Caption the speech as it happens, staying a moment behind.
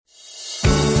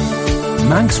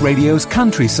Manx Radio's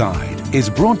Countryside is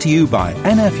brought to you by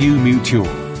NFU Mutual.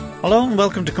 Hello and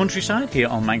welcome to Countryside here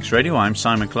on Manx Radio. I'm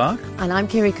Simon Clark. And I'm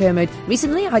Kiri Kermode.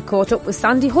 Recently I caught up with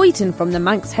Sandy Hoyton from the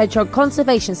Manx Hedgehog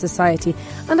Conservation Society,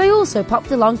 and I also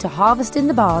popped along to Harvest in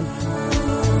the Barn.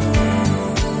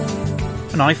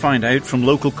 And I find out from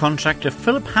local contractor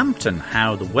Philip Hampton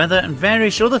how the weather and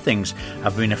various other things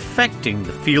have been affecting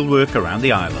the fieldwork around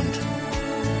the island.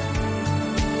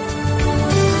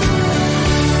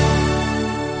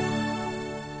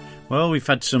 Well, we've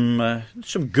had some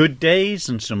good days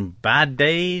and some bad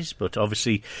days, but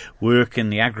obviously work in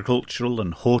the agricultural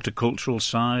and horticultural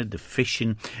side, the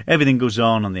fishing, everything goes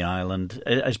on the island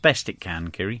as best it can,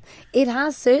 Kiri. It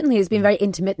has certainly. It's been very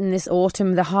intermittent this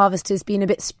autumn. The harvest has been a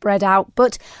bit spread out,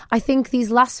 but I think these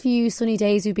last few sunny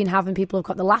days we've been having, people have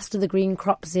got the last of the green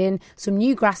crops in, some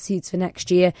new grass seeds for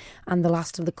next year, and the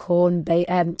last of the corn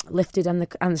lifted and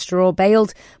the straw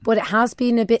baled. But it has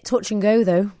been a bit touch and go,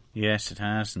 though. Yes, it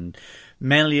has, and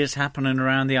melias happening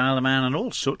around the Isle of Man and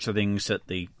all sorts of things at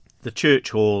the church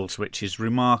halls, which is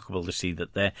remarkable to see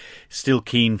that they're still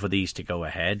keen for these to go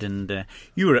ahead. And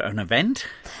you were at an event?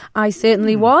 I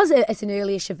certainly was. It's an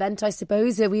early-ish event, I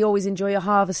suppose. We always enjoy a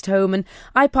harvest home, and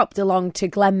I popped along to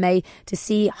Glenmay to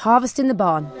see Harvest in the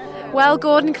Barn. Well,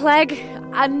 Gordon Clegg,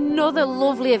 another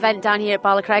lovely event down here at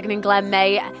Ballacreggan in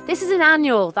Glenmay. This is an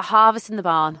annual, the Harvest in the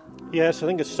Barn. Yes, I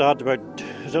think it started about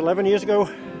 11 years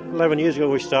ago. 11 years ago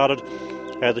we started.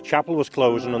 The chapel was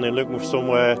closing and they were looking for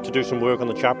somewhere to do some work on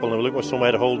the chapel, and they were looking for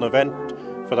somewhere to hold an event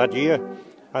for that year,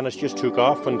 and it's just took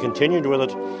off and continued with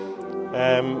it.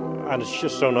 And it's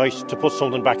just so nice to put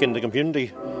something back into the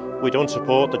community. We don't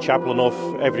support the chapel enough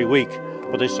every week,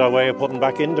 but this is our way of putting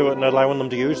back into it and allowing them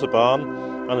to use the barn,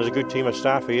 and there's a good team of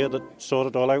staff here that sort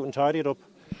it all out and tidy it up.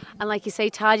 And like you say,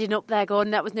 tidying up there,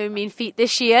 Gordon, that was no mean feat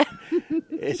this year.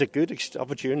 It's a good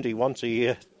opportunity once a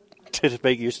year to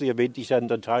make use of the amenities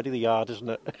and tidy the yard, isn't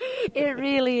it? It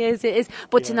really is, it is.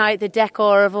 But tonight, the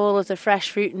decor of all of the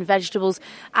fresh fruit and vegetables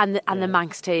and the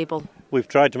Manx table. We've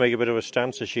tried to make a bit of a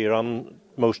stance this year on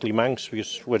mostly Manx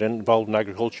because we're involved in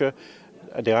agriculture.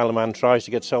 The Isle of Man tries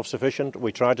to get self-sufficient.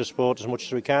 We try to support as much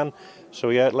as we can. So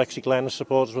Lexi Glen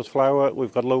supports us with flour.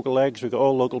 We've got local eggs. We've got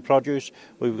all local produce.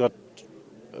 We've got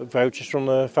vouchers from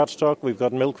the fat stock. We've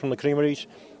got milk from the creameries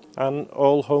and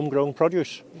all homegrown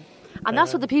produce. And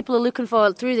that's what the people are looking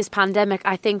for through this pandemic.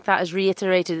 I think that has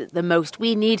reiterated it the most.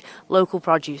 We need local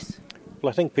produce.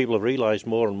 Well, I think people have realised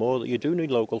more and more that you do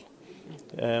need local.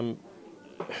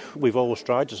 We've always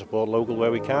tried to support local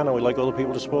where we can, and we'd like other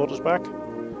people to support us back.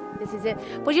 This is it.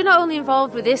 But you're not only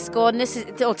involved with this, Gordon.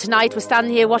 Tonight we're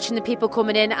standing here watching the people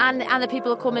coming in, and the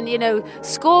people are coming,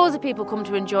 scores of people come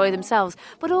to enjoy themselves.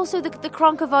 But also the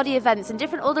Cronkavody events and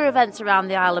different other events around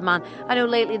the Isle of Man. I know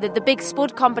lately the big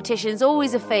spud competition is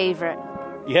always a favourite.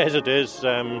 Yes, it is.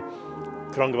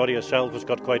 Cronkavody itself has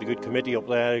got quite a good committee up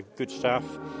there, good staff.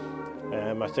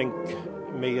 I think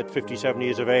me at 57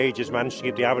 years of age has managed to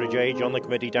keep the average age on the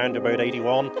committee down to about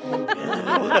 81.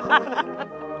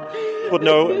 But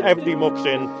no, everybody mucks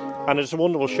in, and it's a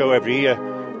wonderful show every year.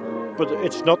 But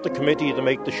it's not the committee that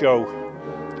make the show.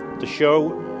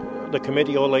 The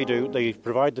committee, all they do, they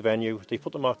provide the venue, they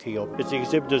put the marquee up. It's the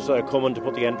exhibitors that are coming to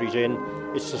put the entries in.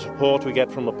 It's the support we get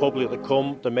from the public that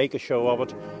come, they make a show of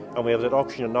it. And we have that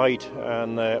auction at night,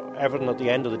 and everything at the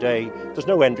end of the day. There's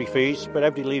no entry fees, but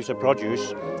everybody leaves their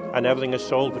produce, and everything is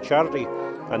sold for charity.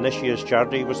 And this year's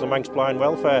charity was the Manx Blind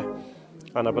Welfare.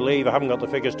 And I believe, I haven't got the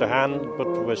figures to hand,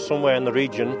 but we're somewhere in the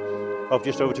region of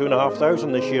just over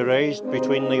 2,500 this year raised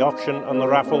between the auction and the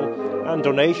raffle and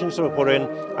donations that were put in.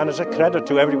 And it's a credit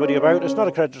to everybody about. It's not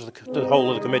a credit to the whole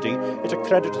of the committee, it's a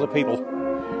credit to the people.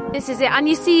 This is it. And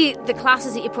you see the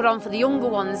classes that you put on for the younger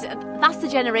ones. That's the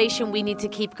generation we need to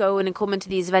keep going and coming to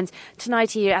these events.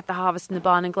 Tonight here at the Harvest in the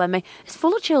Barn in Glenmay, it's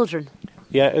full of children.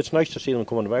 Yeah, it's nice to see them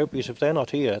coming about, because if they're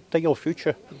not here, they're your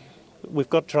future. We've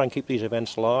got to try and keep these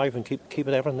events alive and keep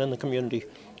everything in the community.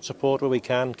 Support where we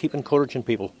can, keep encouraging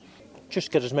people.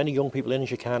 Just get as many young people in as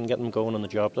you can, get them going on the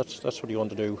job. That's what you want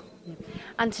to do.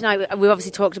 And tonight we've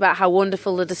obviously talked about how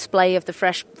wonderful the display of the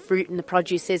fresh fruit and the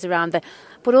produce is around there.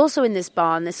 But also in this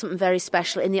barn there's something very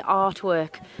special in the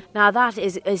artwork. Now that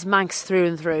is Manx through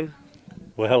and through.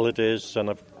 Well, it is,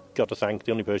 and I've got to thank,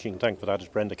 the only person you can thank for that is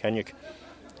Brenda Kenyuk.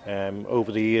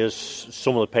 Over the years,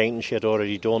 some of the painting she had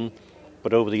already done,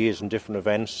 but over the years in different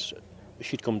events,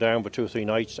 she'd come down for 2 or 3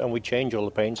 nights and we'd change all the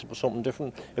paints and put something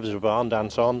different. If there's a barn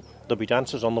dance on, there'll be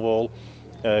dancers on the wall,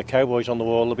 cowboys on the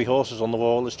wall, there'll be horses on the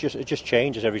wall. It just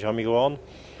changes every time you go on,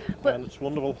 and it's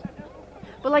wonderful.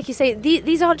 But like you say,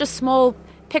 these aren't just small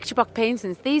picture box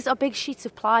paintings. These are big sheets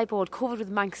of plyboard covered with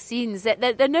Manx scenes.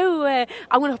 They're no...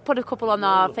 I'm going to put a couple on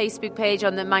our Facebook page,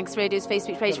 on the Manx Radio's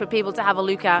Facebook page, for people to have a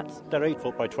look at. They're 8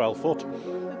 foot by 12 foot.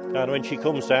 And when she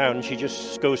comes down, she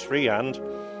just goes freehand,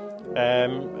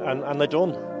 and they're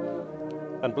done.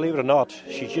 And believe it or not,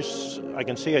 I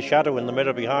can see a shadow in the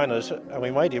mirror behind us, and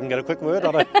we might even get a quick word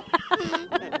on it.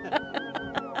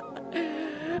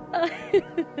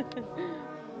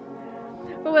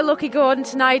 Well, we're lucky, Gordon.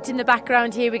 Tonight in the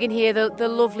background here we can hear the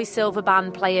lovely silver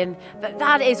band playing.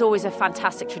 That is always a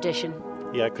fantastic tradition.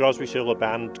 Yeah, Crosby Silver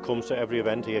Band comes to every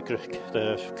event here,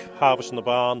 the Harvest in the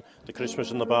Barn, the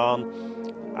Christmas in the Barn,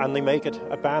 and they make it.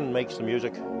 A band makes the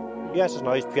music. Yes, it's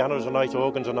nice, pianos are nice,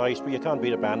 organs are nice, but you can't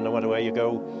beat a band no matter where you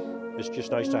go. It's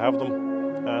just nice to have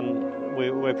them, and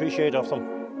we appreciate of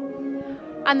them.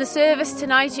 And the service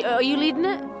tonight, are you leading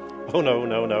it? Oh, no,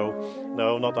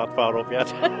 not that far up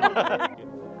yet.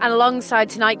 And alongside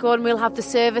tonight, Gordon, we'll have the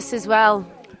service as well.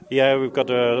 Yeah, we've got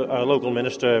a local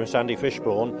minister, Sandy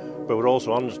Fishburne, but we're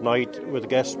also on tonight with the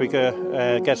guest speaker,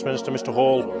 guest minister, Mr.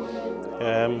 Hall.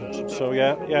 So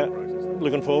yeah,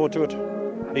 looking forward to it.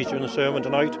 He's doing the sermon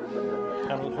tonight,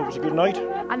 and I hope it's a good night.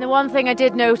 And the one thing I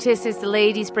did notice is the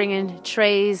ladies bringing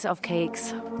trays of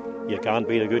cakes. You can't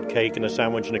beat a good cake and a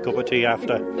sandwich and a cup of tea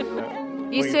after.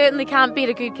 You certainly can't beat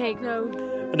a good cake, no.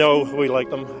 No, we like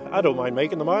them. I don't mind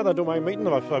making them either. I don't mind eating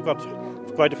them. I've got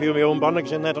quite a few of my own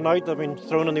bonnets in there tonight. They've been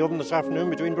thrown in the oven this afternoon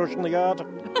between brushing the yard.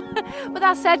 But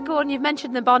that said, Gordon, you've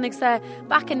mentioned the bonnets there.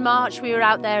 Back in March, we were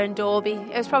out there in Dorby.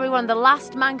 It was probably one of the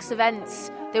last Manx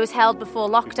events that was held before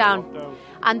lockdown.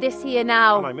 And this here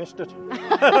now... And I missed it.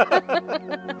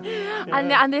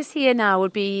 And this here now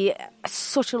would be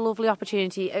such a lovely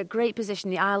opportunity, a great position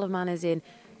the Isle of Man is in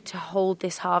to hold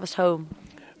this harvest home.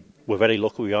 We're very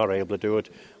lucky we are able to do it.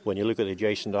 When you look at the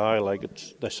adjacent isle,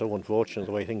 they're so unfortunate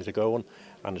the way things are going,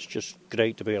 and it's just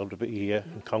great to be able to be here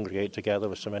and congregate together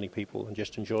with so many people and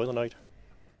just enjoy the night.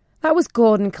 That was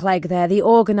Gordon Clegg there, the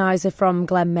organiser from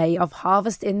Glenmay of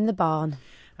Harvest in the Barn.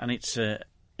 And it's a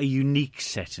unique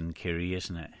setting, Kiri,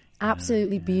 isn't it?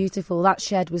 Absolutely beautiful. That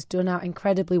shed was done out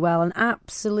incredibly well. An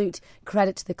absolute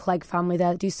credit to the Clegg family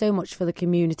there. They do so much for the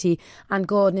community, and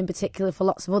Gordon in particular, for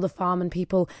lots of other farming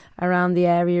people around the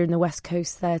area in the West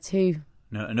Coast there too.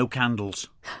 No candles.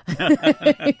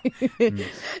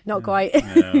 Not quite.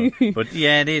 No. But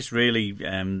yeah, it is really,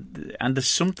 and there's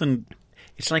something.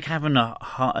 It's like having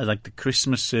like the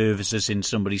Christmas services in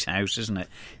somebody's house, isn't it?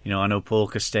 You know, I know Paul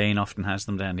Costain often has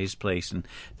them down his place and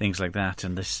things like that,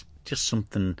 and there's just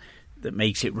something that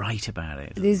makes it right about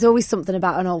it. There's always something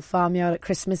about an old farmyard at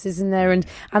Christmas, isn't there? And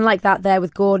like that there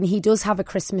with Gordon, he does have a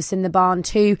Christmas in the Barn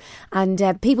too, and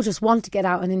people just want to get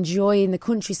out and enjoy in the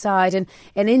countryside and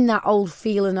in that old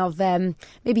feeling of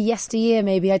maybe yesteryear,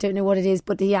 maybe, I don't know what it is,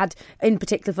 but he had, in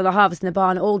particular for the Harvest in the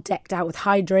Barn, all decked out with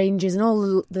hydrangeas and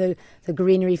all the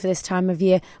greenery for this time of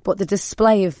year. But the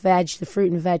display of veg, the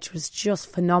fruit and veg, was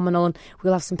just phenomenal, and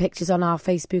we'll have some pictures on our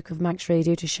Facebook of Manx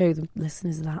Radio to show the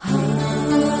listeners of that.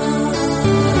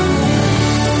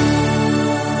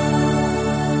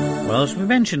 Well, as we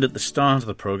mentioned at the start of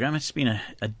the programme, it's been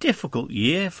a difficult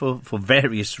year for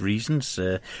various reasons.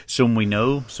 Some we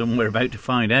know, some we're about to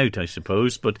find out, I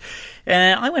suppose. But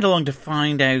I went along to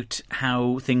find out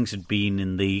how things had been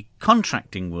in the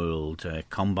contracting world,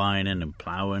 combining and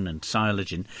ploughing and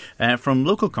silaging, from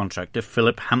local contractor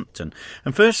Philip Hampton.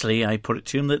 And firstly, I put it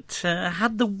to him that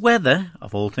had the weather,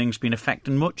 of all things, been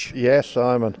affecting much? Yes,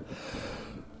 Simon.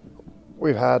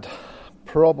 We've had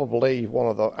probably one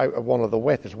of the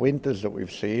wettest winters that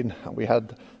we've seen. We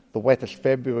had the wettest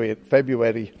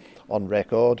February on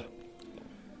record,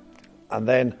 and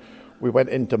then we went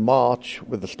into March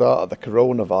with the start of the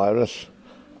coronavirus,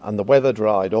 and the weather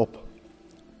dried up,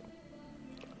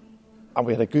 and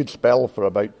we had a good spell for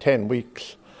about 10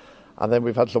 weeks, and then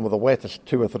we've had some of the wettest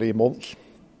 2 or 3 months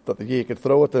that the year could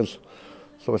throw at us,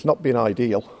 so it's not been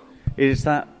ideal. Is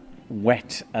that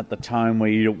wet at the time where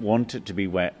you don't want it to be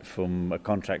wet from a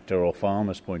contractor or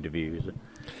farmer's point of view, is it?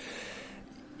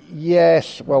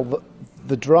 Yes, well,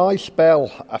 the dry spell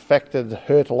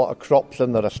hurt a lot of crops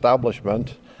in their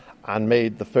establishment and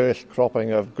made the first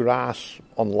cropping of grass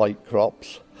on light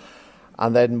crops.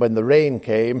 And then when the rain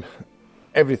came,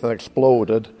 everything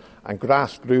exploded and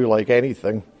grass grew like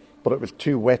anything, but it was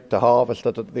too wet to harvest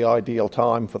it at the ideal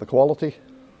time for the quality.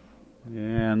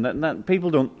 Yeah, and that people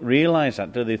don't realise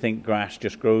that, do they? Think grass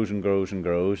just grows and grows and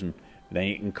grows, and then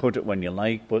you can cut it when you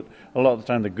like, but a lot of the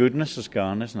time the goodness is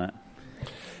gone, isn't it?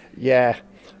 Yeah,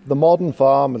 the modern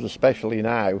farmers, especially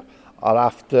now, are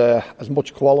after as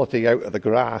much quality out of the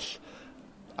grass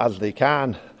as they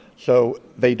can, so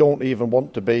they don't even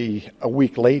want to be a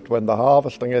week late when they're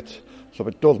harvesting it. So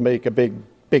it does make a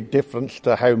big difference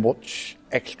to how much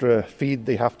extra feed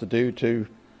they have to do to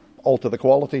alter the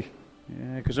quality.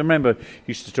 Yeah, because I remember I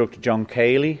used to talk to John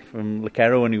Cayley from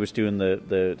Lacero when he was doing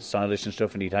the silage and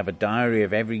stuff, and he'd have a diary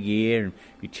of every year and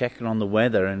be checking on the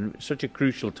weather, and it's such a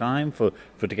crucial time for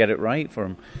to get it right for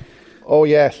him. Oh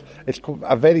yes, it's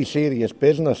a very serious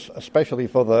business, especially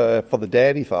for the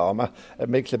dairy farmer. It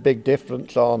makes a big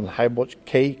difference on how much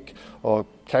cake or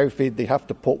cow feed they have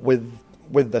to put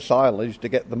with the silage to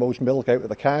get the most milk out of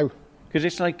the cow. Because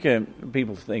it's like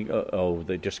people think, oh,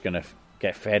 they're just going to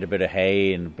get fed a bit of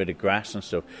hay and a bit of grass and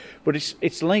stuff. But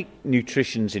it's like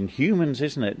nutrition's in humans,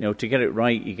 isn't it? You know, to get it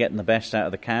right, you're getting the best out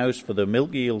of the cows for the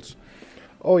milk yields.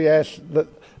 Oh yes,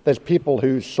 there's people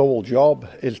whose sole job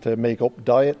is to make up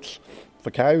diets for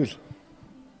cows.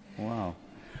 Wow.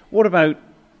 What about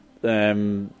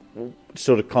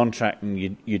sort of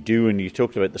contracting you do, and you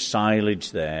talked about the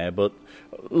silage there, but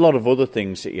a lot of other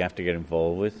things that you have to get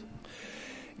involved with?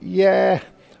 Yeah,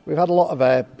 we've had a lot of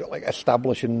like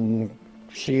establishing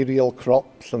cereal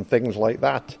crops and things like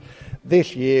that.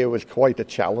 This year was quite a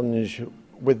challenge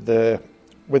with the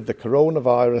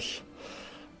coronavirus,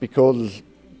 because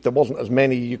there wasn't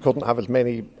you couldn't have as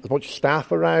much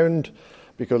staff around,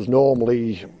 because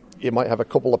normally you might have a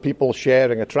couple of people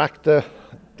sharing a tractor,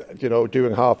 you know,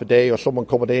 doing half a day, or someone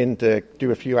coming in to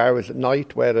do a few hours at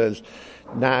night, whereas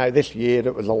now this year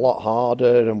it was a lot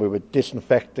harder, and we were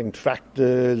disinfecting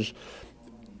tractors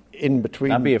in between.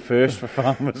 That'd be a first for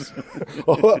farmers.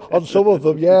 On some of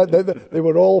them, yeah, they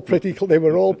were all pretty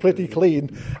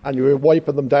clean, and you were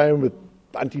wiping them down with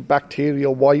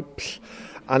antibacterial wipes.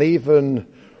 And even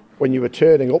when you were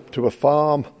turning up to a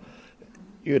farm,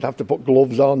 you'd have to put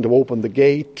gloves on to open the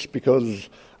gates, because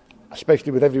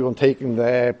especially with everyone taking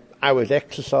their hour's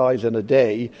exercise in a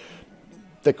day,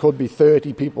 there could be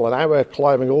 30 people an hour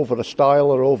climbing over a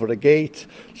stile or over a gate,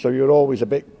 so you're always a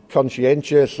bit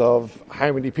conscientious of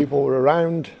how many people were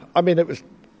around. I mean, it was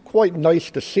quite nice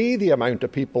to see the amount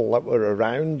of people that were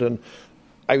around and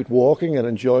out walking and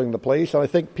enjoying the place. And I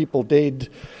think people did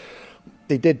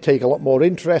take a lot more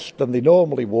interest than they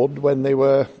normally would when they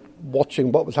were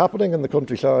watching what was happening in the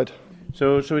countryside.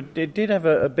 So it did have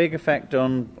a big effect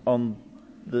on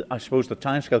I suppose the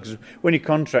timescale, because when you're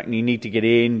contracting, you need to get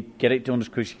in, get it done as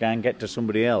quick as you can, get to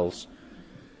somebody else.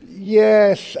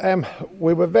 Yes,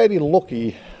 we were very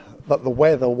lucky that the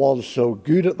weather was so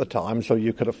good at the time, so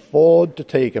you could afford to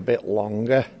take a bit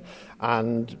longer.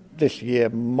 And this year,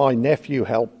 my nephew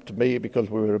helped me because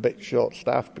we were a bit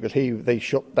short-staffed, because they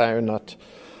shut down at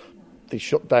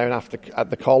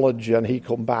the college, and he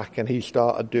come back and he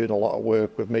started doing a lot of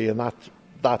work with me, and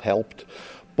that helped.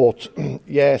 But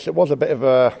yes, it was a bit of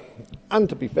a... And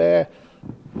to be fair,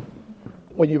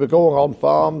 when you were going on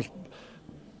farms,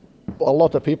 a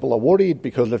lot of people are worried,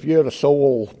 because if you're a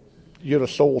sole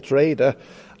trader,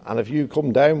 and if you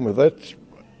come down with it,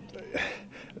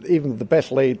 even the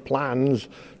best laid plans,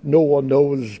 no one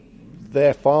knows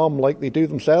their farm like they do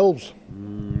themselves.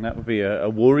 That would be a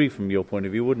worry from your point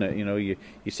of view, wouldn't it? You know, you're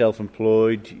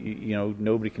self-employed, you know,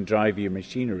 nobody can drive your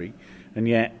machinery, and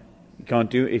yet you can't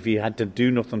do it if you had to do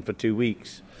nothing for 2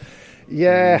 weeks.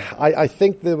 Yeah, I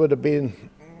think there would have been...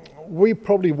 We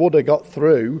probably would have got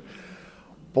through,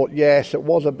 but yes, it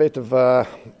was a bit of a...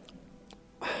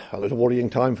 It was a worrying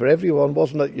time for everyone,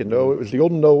 wasn't it? You know, it was the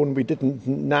unknown. We didn't...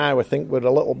 Now I think we're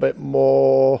a little bit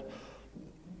more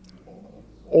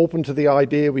open to the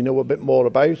idea. We know a bit more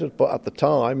about it, but at the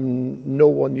time, no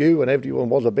one knew, and everyone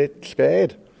was a bit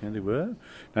scared. Yeah, they were.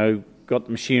 Now, got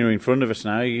the machinery in front of us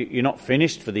now. You're not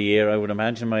finished for the year, I would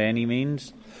imagine, by any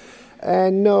means.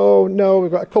 No,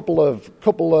 we've got a couple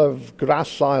of grass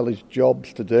silage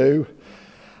jobs to do,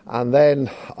 and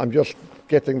then I'm just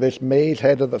getting this maize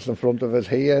header that's in front of us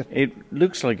here. It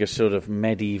looks like a sort of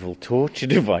medieval torture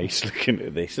device looking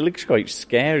at this. It looks quite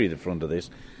scary, the front of this.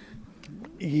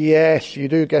 Yes, you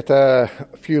do get a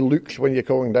few looks when you're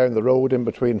going down the road in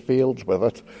between fields with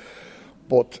it.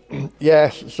 But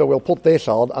yes, so we'll put this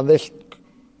on, and this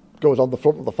goes on the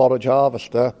front of the forage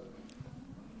harvester,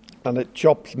 and it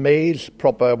chops maize,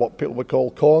 proper what people would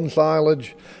call corn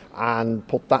silage, and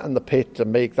put that in the pit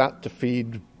and make that to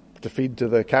feed to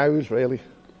the cows, really.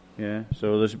 Yeah,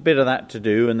 so there's a bit of that to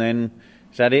do, and then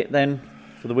is that it then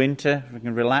for the winter? We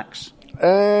can relax.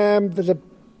 There's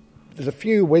a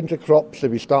few winter crops that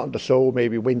we're starting to sow,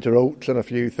 maybe winter oats and a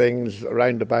few things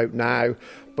around about now.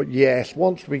 But yes,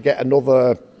 once we get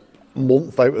another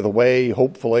month out of the way,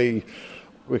 hopefully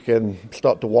we can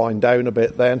start to wind down a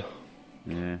bit then.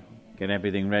 Yeah, get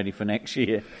everything ready for next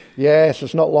year. Yes,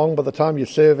 it's not long by the time you've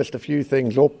serviced a few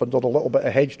things up and done a little bit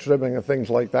of hedge trimming and things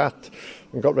like that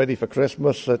and got ready for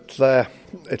Christmas. It's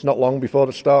not long before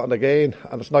it's starting again,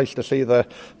 and it's nice to see the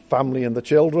family and the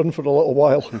children for a little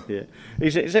while. Yeah.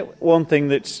 Is it one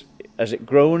thing has it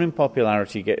grown in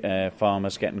popularity,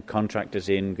 farmers getting contractors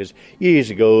in? Because years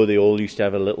ago they all used to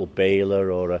have a little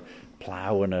baler or a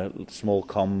plough and a small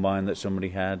combine that somebody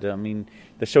had. I mean,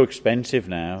 they're so expensive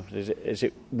now. Is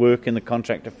it work in the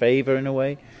contractor favour in a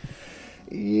way?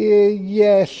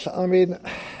 Yes, I mean,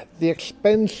 the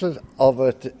expense of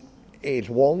it is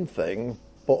one thing,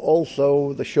 but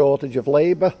also the shortage of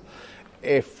labour.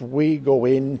 If we go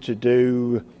in to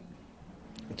do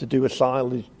a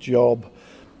silage job,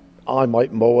 I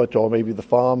might mow it, or maybe the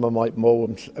farmer might mow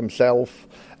himself.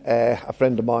 A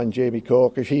friend of mine, Jamie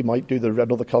Corkish, he might do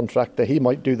another contractor, he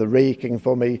might do the raking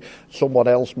for me, someone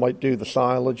else might do the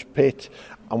silage pit,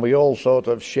 and we all sort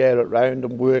of share it round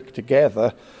and work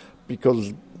together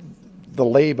because the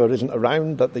labour isn't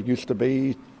around that there used to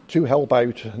be to help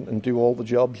out and do all the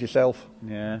jobs yourself.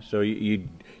 Yeah, so you'd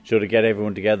sort of get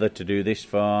everyone together to do this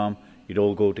farm, you'd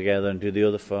all go together and do the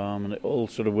other farm, and it all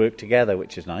sort of work together,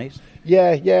 which is nice.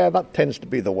 Yeah, that tends to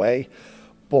be the way,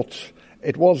 but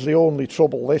it was the only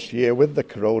trouble this year with the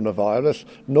coronavirus.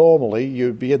 Normally,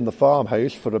 you'd be in the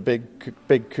farmhouse for a big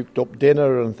cooked-up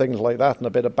dinner and things like that, and a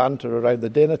bit of banter around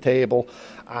the dinner table.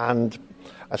 And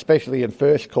especially in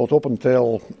first cut up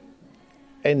until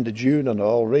end of June and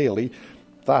all, really,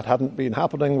 that hadn't been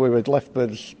happening. We were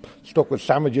stuck with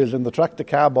sandwiches in the tractor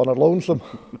cab on a lonesome.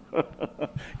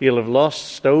 You'll have lost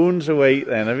stones of weight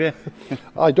then, have you?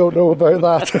 I don't know about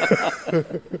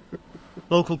that.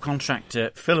 Local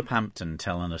contractor Philip Hampton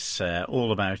telling us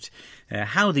all about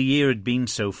how the year had been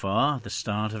so far, the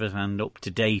start of it, and up to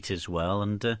date as well.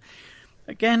 And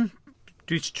again,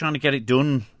 just trying to get it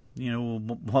done,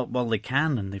 while they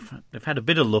can. And they've had a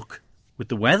bit of luck with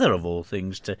the weather, of all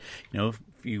things, to a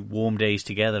few warm days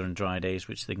together and dry days,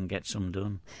 which they can get some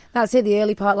done. That's it. The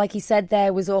early part, like he said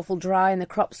there, was awful dry and the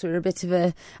crops were a bit of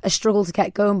a struggle to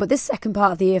get going. But this second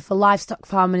part of the year, for livestock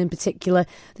farming in particular,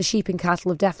 the sheep and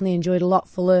cattle have definitely enjoyed a lot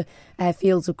fuller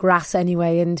fields of grass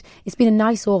anyway, and it's been a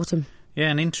nice autumn. Yeah,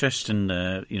 and interesting,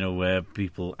 where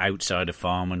people outside of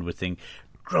farming would think,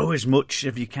 grow as much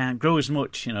if you can, grow as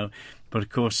much, But, of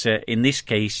course, in this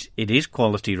case, it is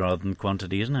quality rather than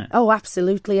quantity, isn't it? Oh,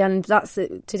 absolutely. And that's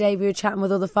it. Today we were chatting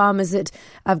with other farmers that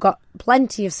have got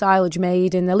plenty of silage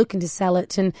made and they're looking to sell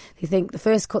it, and they think the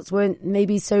first cuts weren't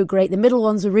maybe so great. The middle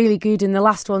ones are really good and the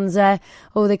last ones, they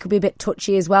could be a bit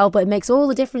touchy as well. But it makes all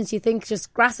the difference. You think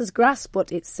just grass is grass,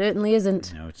 but it certainly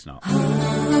isn't. No, it's not.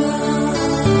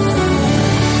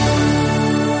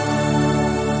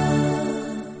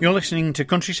 You're listening to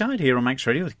Countryside here on Max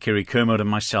Radio with Kiri Kermode and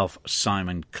myself,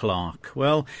 Simon Clark.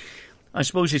 Well, I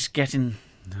suppose it's getting,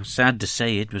 sad to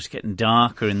say it, was getting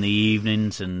darker in the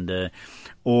evenings, and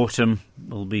autumn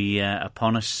will be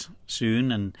upon us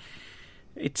soon, and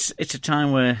it's a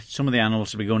time where some of the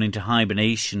animals will be going into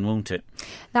hibernation, won't it?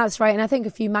 That's right, and I think a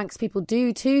few Manx people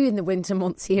do too in the winter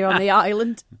months here on the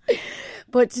island.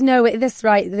 But no, that's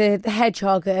right. The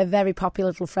hedgehog, a very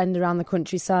popular little friend around the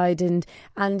countryside, and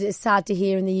it's sad to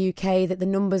hear in the UK that the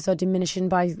numbers are diminishing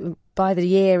by the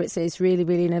year. It's really,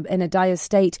 really in a dire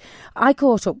state. I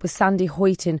caught up with Sandy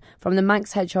Hoyton from the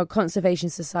Manx Hedgehog Conservation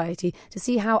Society to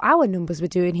see how our numbers were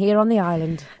doing here on the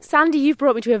island. Sandy, you've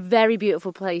brought me to a very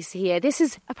beautiful place here. This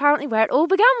is apparently where it all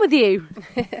began with you.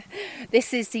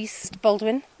 This is East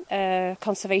Baldwin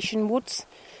Conservation Woods.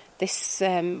 This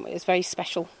is very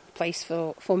special place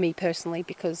for me personally,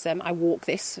 because I walk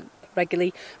this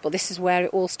regularly, but this is where it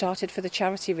all started for the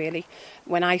charity, really,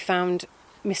 when I found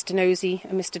Mr. Nosy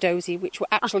and Mr. Dozy, which were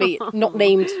actually not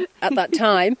named at that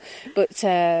time, but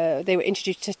they were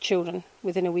introduced to children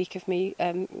within a week of me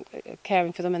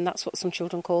caring for them, and that's what some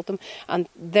children called them, and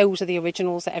those are the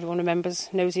originals that everyone remembers,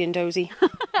 Nosy and Dozy.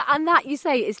 And that, you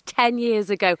say, is 10 years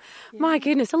ago. My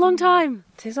goodness, a long time.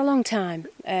 It is a long time,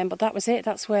 but that was it.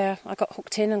 That's where I got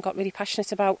hooked in and got really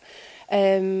passionate about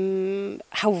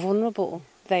how vulnerable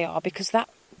they are, because that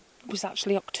was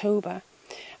actually October,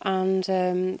 and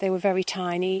they were very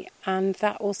tiny, and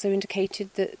that also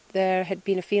indicated that there had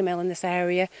been a female in this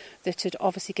area that had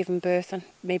obviously given birth and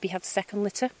maybe had second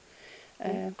litter,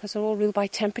 because they're all ruled by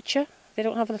temperature. They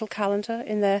don't have a little calendar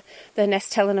in their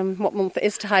nest telling them what month it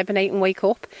is to hibernate and wake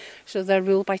up, so they're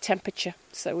ruled by temperature.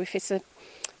 So if it's a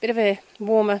bit of a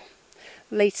warmer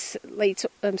late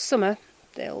summer,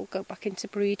 they'll go back into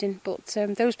breeding. But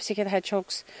those particular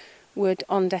hedgehogs were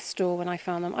on death's door when I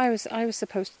found them. I was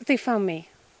supposed to, they found me.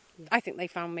 I think they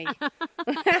found me.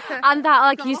 And that,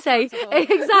 like you say,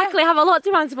 exactly, have a lot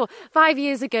to answer for. 5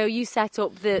 years ago, you set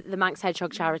up the Manx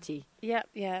Hedgehog charity. Yeah.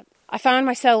 I found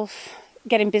myself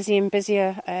getting busier and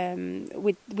busier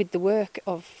with the work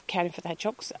of caring for the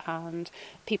hedgehogs, and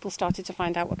people started to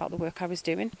find out about the work I was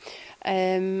doing.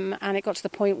 And it got to the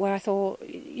point where I thought,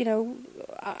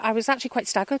 I was actually quite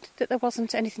staggered that there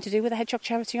wasn't anything to do with the hedgehog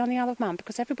charity on the Isle of Man,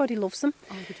 because everybody loves them.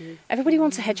 Oh, they do. Everybody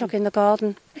wants a hedgehog in the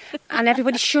garden, and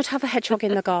everybody should have a hedgehog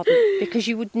in the garden, because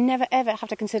you would never ever have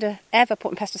to consider ever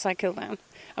putting pesticide kill down.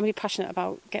 I'm really passionate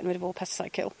about getting rid of all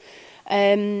pesticide kill.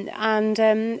 And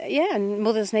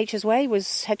Mother's Nature's way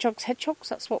was hedgehogs.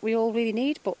 That's what we all really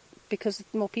need, but because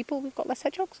more people, we've got less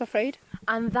hedgehogs, I'm afraid.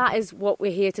 And that is what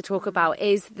we're here to talk about,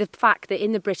 is the fact that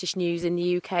in the British news in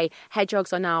the UK,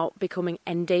 hedgehogs are now becoming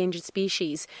endangered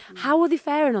species. How are they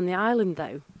faring on the island,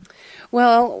 though?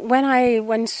 Well, when I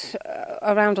went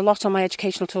around a lot on my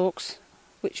educational talks,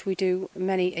 which we do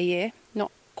many a year,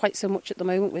 not quite so much at the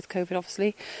moment with COVID,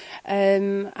 obviously,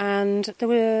 and there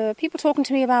were people talking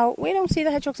to me about, we don't see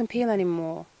the hedgehogs in Peel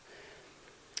anymore.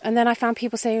 And then I found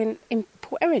people saying, in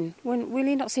Port Erin, we're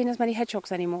really not seeing as many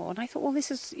hedgehogs anymore. And I thought, well,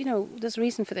 this is, there's a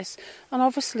reason for this. And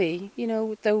obviously,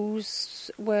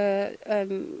 those were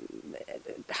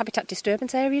habitat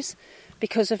disturbance areas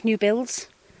because of new builds.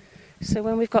 So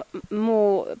when we've got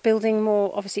more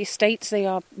obviously estates, they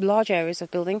are large areas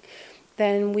of building,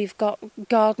 then we've got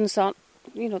gardens that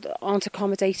aren't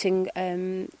accommodating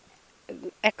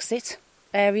exit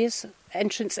areas,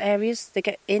 entrance areas. They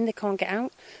get in, they can't get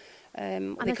out.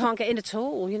 They can't get in at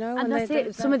all, And that's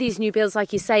it. Some of these new builds,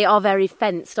 like you say, are very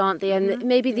fenced, aren't they? And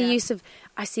maybe the use of,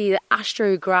 I see that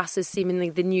astro grass is seemingly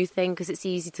the new thing because it's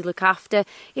easy to look after.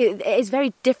 It is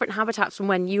very different habitats from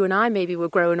when you and I maybe were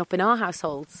growing up in our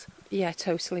households. Yeah,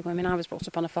 totally. I mean, I was brought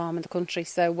up on a farm in the country,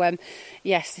 so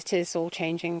yes, it is all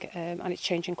changing, and it's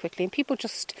changing quickly. And people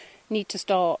just need to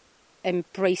start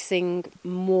embracing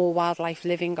more wildlife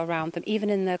living around them, even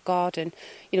in their garden.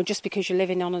 Just because you're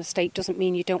living on an estate doesn't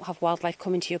mean you don't have wildlife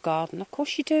coming to your garden. Of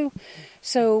course you do.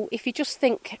 So if you just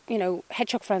think,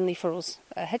 hedgehog friendly for us,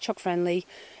 hedgehog friendly,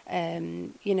 a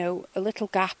little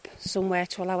gap somewhere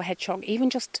to allow a hedgehog, even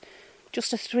just a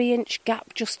 3-inch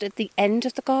gap just at the end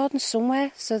of the garden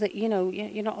somewhere, so that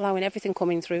you're not allowing everything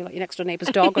coming through like your next door neighbour's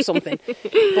dog or something.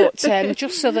 But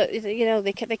just so that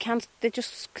they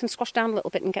just can squash down a little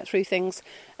bit and get through things.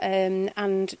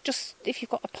 And just if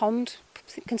you've got a pond,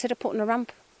 consider putting a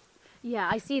ramp. Yeah,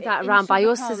 I see that around by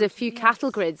us. There's a few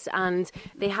cattle grids, and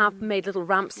they have made little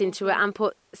ramps into it and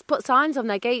put signs on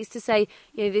their gates to say,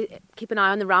 keep an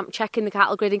eye on the ramp, checking the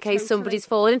cattle grid in case somebody's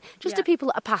fallen, just to people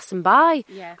that are passing by.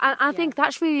 Yeah. And I think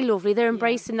that's really lovely. They're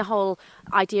embracing the whole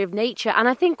idea of nature. And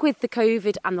I think with the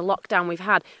COVID and the lockdown we've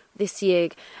had this year,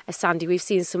 Sandy, we've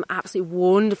seen some absolutely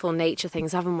wonderful nature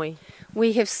things, haven't we?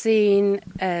 We have seen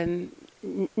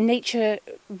nature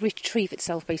retrieve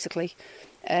itself, basically.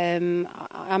 I'm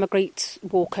a great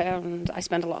walker, and I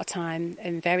spend a lot of time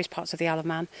in various parts of the Isle of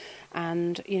Man,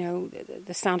 and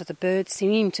the sound of the birds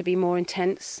seemed to be more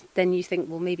intense. Then you think,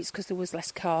 well, maybe it's because there was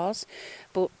less cars,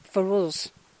 but for us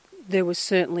there was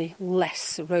certainly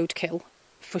less roadkill,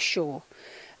 for sure.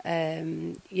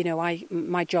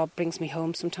 My job brings me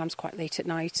home sometimes quite late at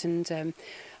night, and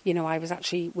I was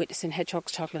actually witnessing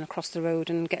hedgehogs toddling across the road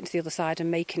and getting to the other side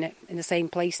and making it in the same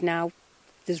place. Now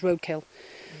there's roadkill.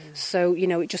 So,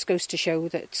 it just goes to show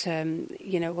that,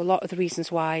 a lot of the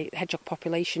reasons why hedgehog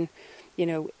population,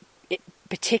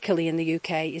 particularly in the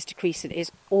UK, is decreasing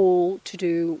is all to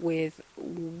do with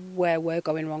where we're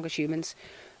going wrong as humans.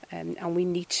 And we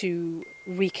need to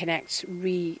reconnect,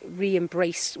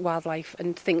 re-embrace wildlife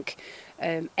and think,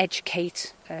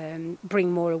 educate,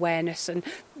 bring more awareness. And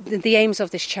the aims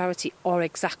of this charity are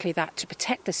exactly that, to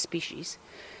protect this species,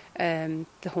 the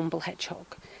humble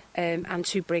hedgehog. And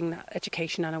to bring that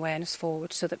education and awareness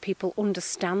forward so that people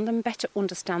understand them better,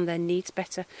 understand their needs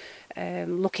better,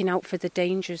 looking out for the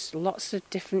dangers, lots of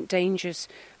different dangers,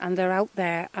 and they're out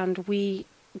there. And we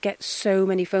get so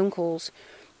many phone calls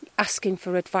asking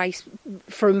for advice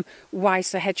from why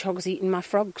is the hedgehogs eating my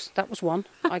frogs. That was one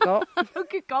I got. Oh,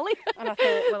 good golly. And I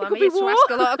thought, well, I'm here to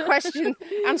answer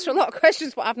a lot of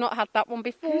questions, but I've not had that one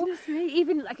before. Goodness me.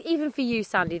 Even for you,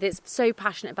 Sandy, that's so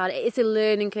passionate about it, it's a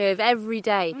learning curve every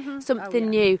day, something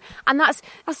new. And that's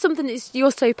something that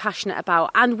you're so passionate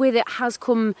about. And with it has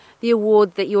come the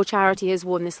award that your charity has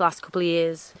won this last couple of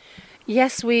years.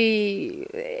 Yes,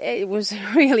 it was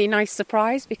a really nice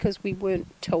surprise because we weren't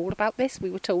told about this. We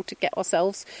were told to get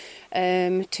ourselves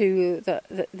to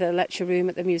the lecture room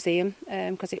at the museum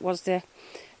because it was the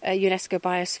UNESCO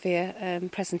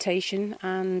Biosphere presentation,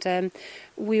 and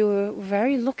we were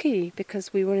very lucky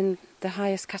because we were in the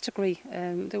highest category.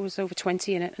 There was over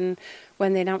 20 in it, and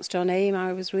when they announced our name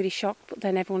I was really shocked, but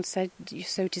then everyone said you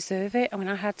so deserve it. I mean,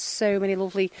 I had so many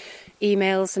lovely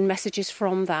emails and messages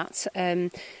from that,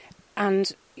 and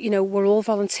you know, we're all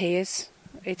volunteers.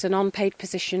 It's an unpaid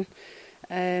position,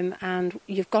 and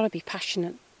you've got to be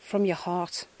passionate from your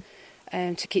heart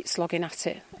to keep slogging at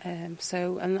it.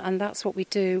 And that's what we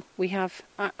do.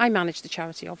 I manage the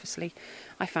charity, obviously.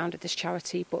 I founded this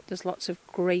charity, but there's lots of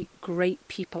great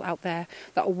people out there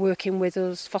that are working with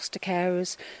us, foster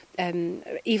carers,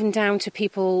 even down to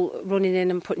people running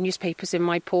in and putting newspapers in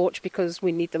my porch because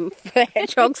we need them for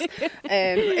hedgehogs.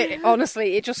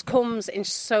 Honestly, it just comes in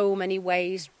so many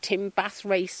ways. Tim Bath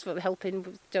Race for helping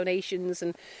with donations,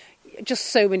 and just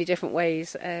so many different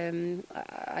ways.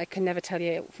 I can never tell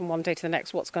you from one day to the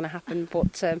next what's going to happen,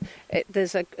 but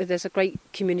there's a great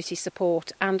community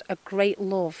support and a great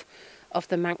love of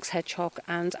the Manx hedgehog,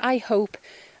 and I hope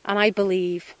and I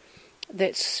believe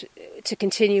that to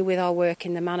continue with our work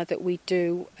in the manner that we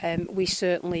do, we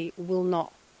certainly will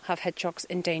not have hedgehogs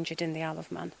endangered in the Isle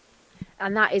of Man.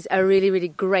 And that is a really, really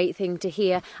great thing to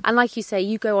hear. And like you say,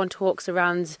 you go on talks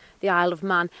around the Isle of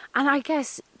Man. And I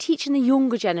guess teaching the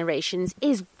younger generations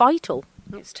is vital.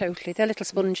 It's totally. They're little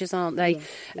sponges, aren't they?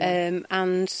 Yeah.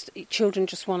 And children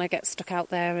just want to get stuck out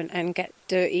there and get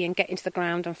dirty and get into the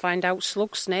ground and find out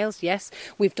slugs, snails. Yes,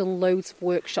 we've done loads of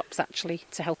workshops, actually,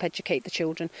 to help educate the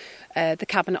children. The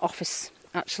Cabinet Office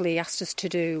actually asked us to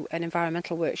do an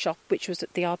environmental workshop, which was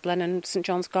at the Ardblen and St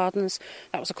John's Gardens.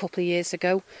 That was a couple of years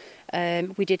ago.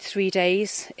 We did 3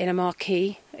 days in a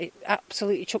marquee. It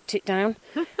absolutely chucked it down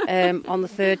on the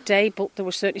third day, but there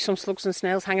were certainly some slugs and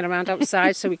snails hanging around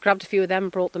outside, so we grabbed a few of them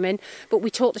and brought them in. But we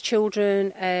taught the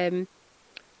children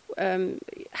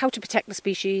how to protect the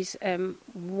species,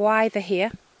 why they're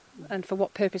here and for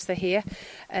what purpose they're here,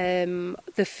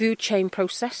 the food chain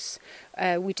process.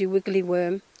 We do wiggly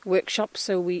worm workshops,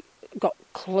 so we got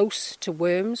close to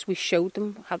worms. We showed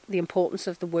them the importance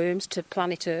of the worms to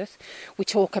planet Earth. We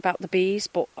talk about the bees,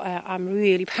 but I'm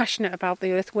really passionate about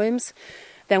the earthworms.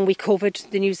 Then we covered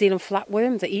the New Zealand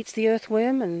flatworm that eats the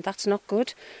earthworm, and that's not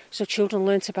good. So children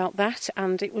learnt about that,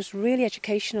 and it was really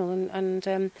educational. And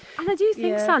I do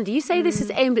think, Sandy, you say this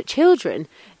is aimed at children.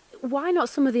 Why not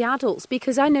some of the adults?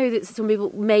 Because I know that some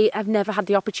people may have never had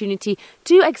the opportunity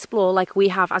to explore like we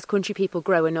have as country people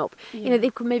growing up. Yeah. You know,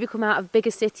 they could maybe come out of bigger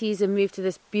cities and move to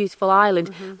this beautiful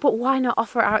island. Mm-hmm. But why not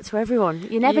offer it out to everyone?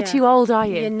 You're never too old, are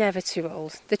you? You're never too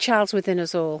old. The child's within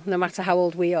us all, no matter how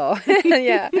old we are.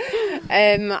 Yeah.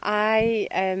 I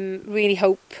really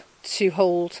hope to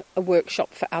hold a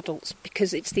workshop for adults,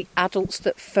 because it's the adults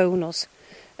that phone us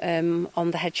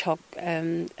on the hedgehog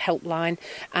helpline,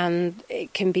 and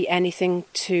it can be anything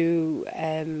to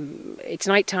it's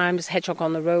night time, there's a hedgehog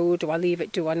on the road, do I leave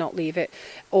it, do I not leave it,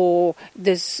 or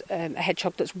there's a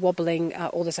hedgehog that's wobbling,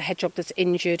 or there's a hedgehog that's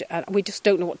injured and we just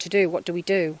don't know what to do. What do we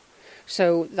do?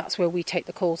 So that's where we take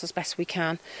the calls as best we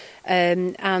can,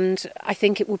 and I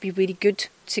think it would be really good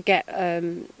to get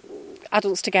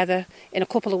adults together in a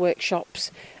couple of workshops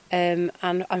and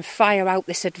fire out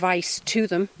this advice to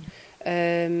them.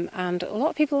 And a lot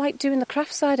of people like doing the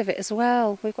craft side of it as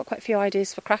well. We've got quite a few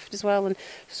ideas for craft as well, and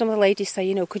some of the ladies say,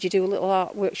 you know, could you do a little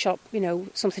art workshop, you know,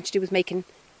 something to do with making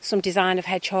some design of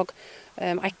hedgehog.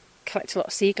 I collect a lot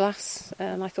of sea glass,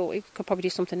 and I thought we could probably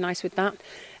do something nice with that.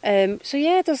 So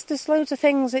yeah, there's loads of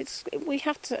things. We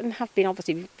have to, and have been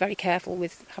obviously very careful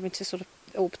with having to sort of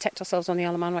all protect ourselves on the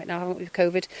Isle of Man right now, haven't we, with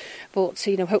COVID? But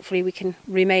you know, hopefully we can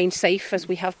remain safe as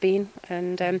we have been,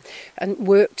 and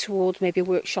work towards maybe a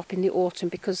workshop in the autumn,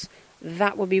 because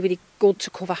that would be really good to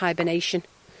cover hibernation.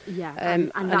 Yeah,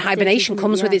 and hibernation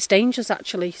comes with its dangers,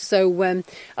 actually. So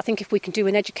I think if we can do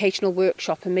an educational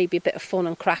workshop and maybe a bit of fun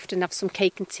and craft and have some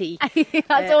cake and tea,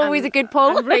 that's always a good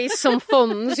pull. And raise some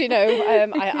funds, you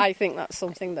know. I think that's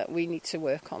something that we need to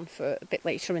work on for a bit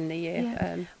later in the year.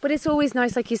 Yeah. But it's always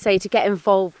nice, like you say, to get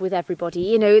involved with everybody.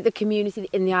 You know, the community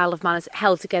in the Isle of Man is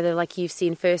held together, like you've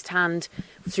seen firsthand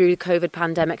through the COVID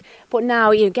pandemic. But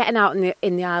now, you know, getting out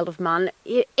in the Isle of Man,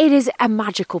 it is a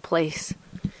magical place.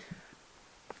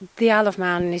 The Isle of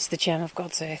Man is the gem of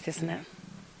God's earth, isn't it?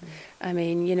 I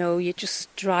mean, you know, you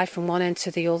just drive from one end to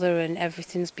the other and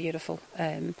everything's beautiful.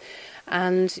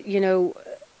 And, you know,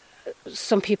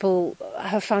 some people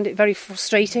have found it very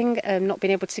frustrating not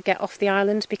being able to get off the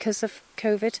island because of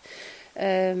COVID.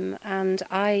 And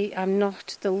I am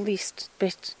not the least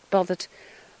bit bothered.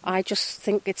 I just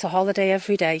think it's a holiday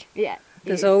every day. Yeah.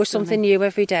 There's always something new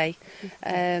every day.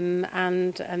 And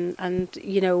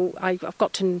you know, I've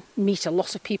got to meet a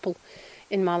lot of people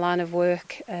in my line of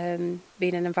work, being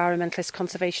an environmentalist,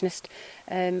 conservationist,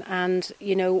 and,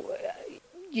 you know,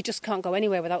 you just can't go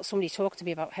anywhere without somebody talking to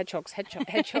me about hedgehogs.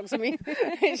 I mean,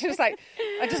 it's just like,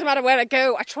 it doesn't matter where I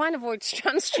go. I try and avoid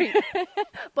Strand Street.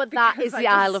 But that is the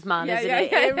Isle of Man, isn't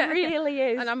it? It really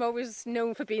is. And I'm always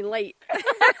known for being late.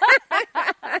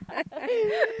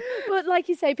 But like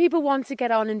you say, people want to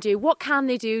get on and do. What can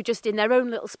they do just in their own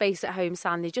little space at home,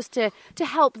 Sandy, just to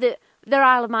help their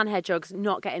Isle of Man hedgehogs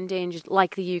not get endangered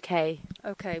like the UK?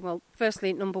 Okay, well,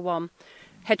 firstly, number one,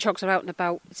 hedgehogs are out and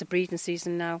about. It's a breeding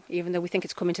season now, even though we think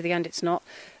it's coming to the end, it's not.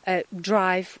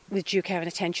 Drive with due care and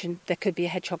attention. There could be a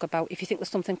hedgehog about. If you think there's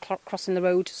something crossing the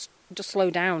road, just slow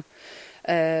down.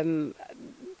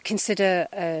 Consider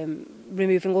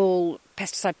removing all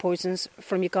pesticide poisons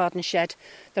from your garden shed.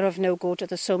 They're of no good.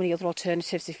 There's so many other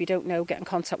alternatives. If you don't know, get in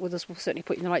contact with us. We'll certainly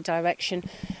put you in the right direction.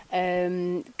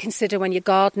 Consider when you're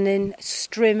gardening,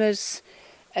 streamers.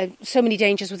 So many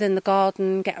dangers within the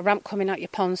garden. Get a ramp coming out your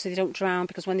pond so they don't drown,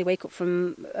 because when they wake up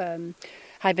from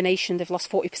hibernation, they've lost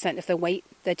 40% of their weight.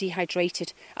 They're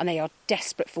dehydrated and they are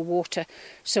desperate for water.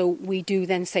 So we do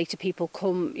then say to people,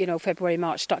 come, you know, February,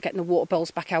 March, start getting the water bowls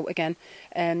back out again,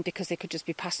 because they could just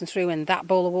be passing through, and that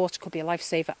bowl of water could be a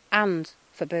lifesaver, and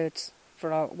for birds,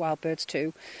 for our wild birds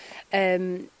too.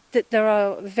 That there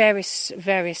are various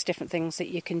different things that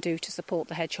you can do to support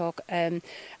the hedgehog, and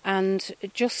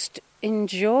just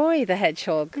enjoy the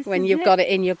hedgehog when you've got it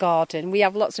in your garden. We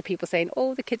have lots of people saying,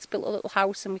 oh, the kids built a little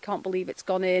house and we can't believe it's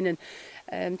gone in,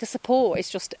 and the support is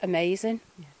just amazing.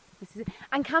 Yeah, this is it.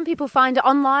 And can people find it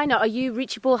online? Are you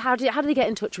reachable? How do they get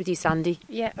in touch with you, Sandy?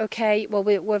 Yeah, okay. Well,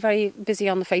 we're very busy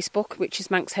on the Facebook, which is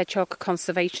Manx Hedgehog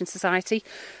Conservation Society.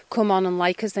 Come on and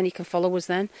like us, then you can follow us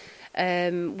then.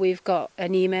 We've got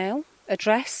an email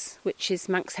address, which is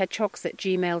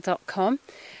manxhedgehogs@gmail.com.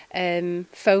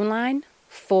 Phone line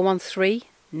 413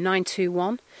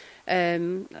 921.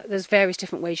 There's various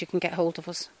different ways you can get hold of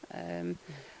us. And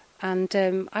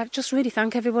I just really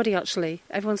thank everybody, actually.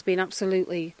 Everyone's been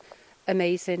absolutely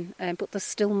amazing, but there's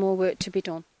still more work to be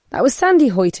done. That was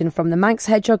Sandy Hoyton from the Manx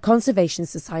Hedgehog Conservation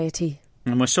Society.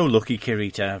 And we're so lucky,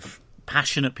 Kiri, to have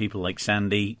passionate people like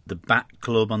Sandy, the Bat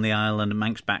Club on the island,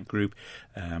 Manx Bat Group,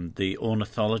 the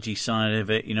ornithology side of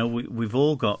it. You know, we've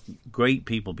all got great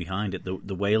people behind it.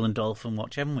 The Whale and Dolphin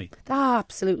Watch, haven't we?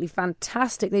 Absolutely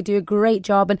fantastic. They do a great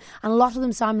job, and a lot of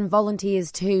them, Simon,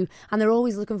 volunteers too, and they're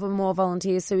always looking for more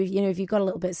volunteers. So if you've got a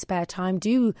little bit of spare time,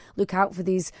 do look out for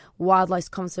these wildlife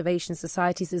conservation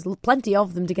societies. There's plenty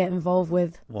of them to get involved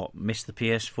with. What, miss the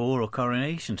PS4 or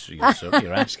Coronation Street? So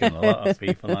you're asking a lot of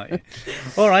people, aren't you?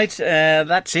 All right,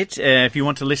 that's it. If you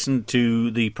want to listen to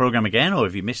the programme again, or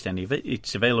if you missed any of it,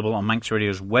 it's available on Manx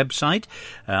Radio's website.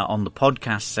 On the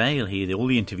podcast sale, you'll hear all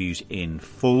the interviews in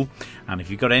full. And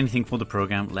if you've got anything for the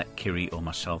programme, let Kiri or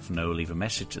myself know. Leave a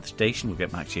message at the station. We'll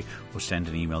get back to you, or send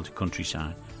an email to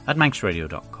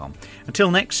countryside@manxradio.com.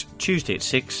 Until next Tuesday at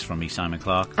 6, from me, Simon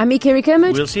Clark. And me, Kiri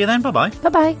Kermode. We'll see you then. Bye-bye.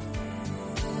 Bye-bye.